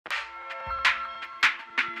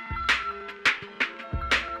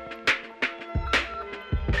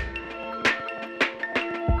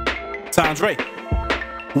Entendre.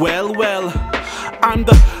 Well, I'm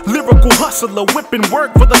the lyrical hustler, whipping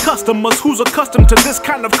work for the customers who's accustomed to this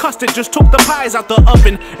kind of custard. Just took the pies out the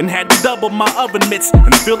oven and had to double my oven mitts,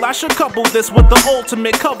 and feel I should couple this with the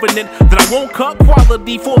ultimate covenant that I won't cut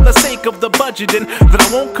quality for the sake of the budgeting, that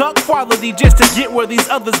I won't cut quality just to get where these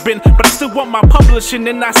others been. But I still want my publishing,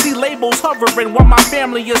 and I see labels hovering while my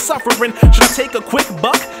family is suffering. Should I take a quick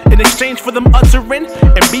buck in exchange for them uttering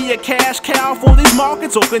and be a cash cow for these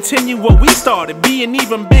markets, or continue what we started, be an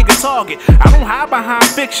even bigger target? I don't hide behind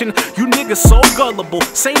fiction, you niggas so gullible.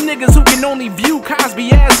 Same niggas who can only view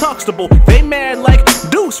Cosby as Huxtable. They mad like,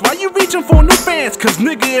 Deuce, why you reaching for new fans? Cause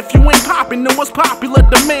nigga, if you ain't poppin', then what's popular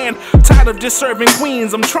demand? Tired of just serving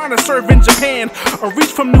Queens, I'm trying to serve in Japan, or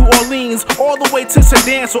reach from New Orleans all the way to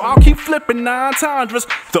Sedan. So I'll keep flipping Entendres,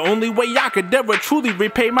 the only way I could ever truly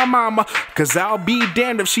repay my mama. Cause I'll be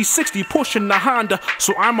damned if she's 60 pushing the Honda.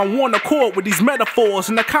 So I'm on one accord with these metaphors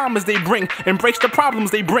and the commas they bring. Embrace the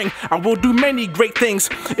problems they bring. I will do many great things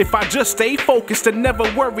if I just stay focused and never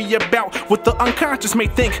worry about what the unconscious may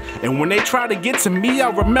think. And when they try to get to me,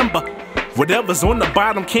 I'll remember whatever's on the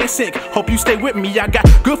bottom can't sink. Hope you stay with me. I got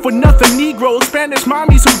good for nothing Negroes, Spanish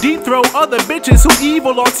mommies who deep throw other bitches who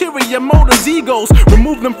evil, ulterior motives, egos.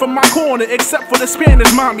 Remove them from my corner except for the Spanish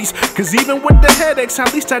mommies. Cause even with the headaches,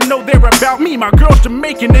 at least I know they're about me. My girl's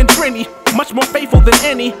Jamaican and Trini, much more faithful than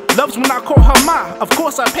any. Loves when I call her ma, of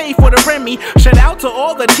course I pay for the Remy. Shout out to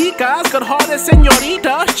all the chicas, good-hearted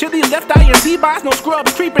senoritas, chili left eye and T-box, no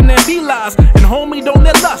scrubs creeping and felines. And homie, don't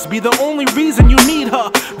let lust be the only reason you need her.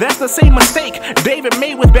 That's the same mistake David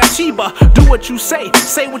made with Bathsheba. Do what you say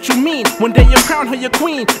what you mean. One day you crown her your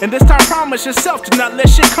queen, and this time promise yourself to not let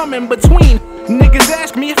shit come in between. Niggas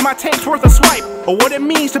ask me if my tape's worth a swipe, or what it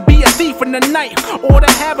means to be a thief in the night, or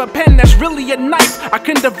to have a pen that's really a knife. I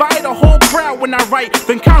can divide a whole crowd when I write,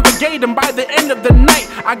 then congregate them by the end of the night.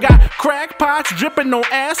 I got crackpots dripping on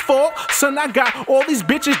asphalt, son. I got all these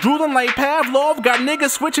bitches drooling like Pavlov. Got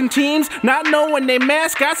niggas switching teams, not knowing they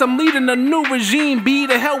mascots. I'm leading a new regime. Be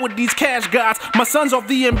the hell with these cash gods. My sons off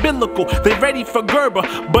the umbilical, they ready for Gerber,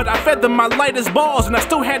 but I fed them my lightest balls and I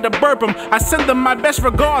still had to burp them. I send them my best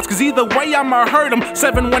regards, cause either way I'ma hurt them.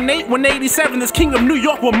 718-187, this king of New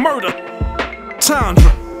York will murder.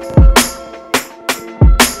 Entendre.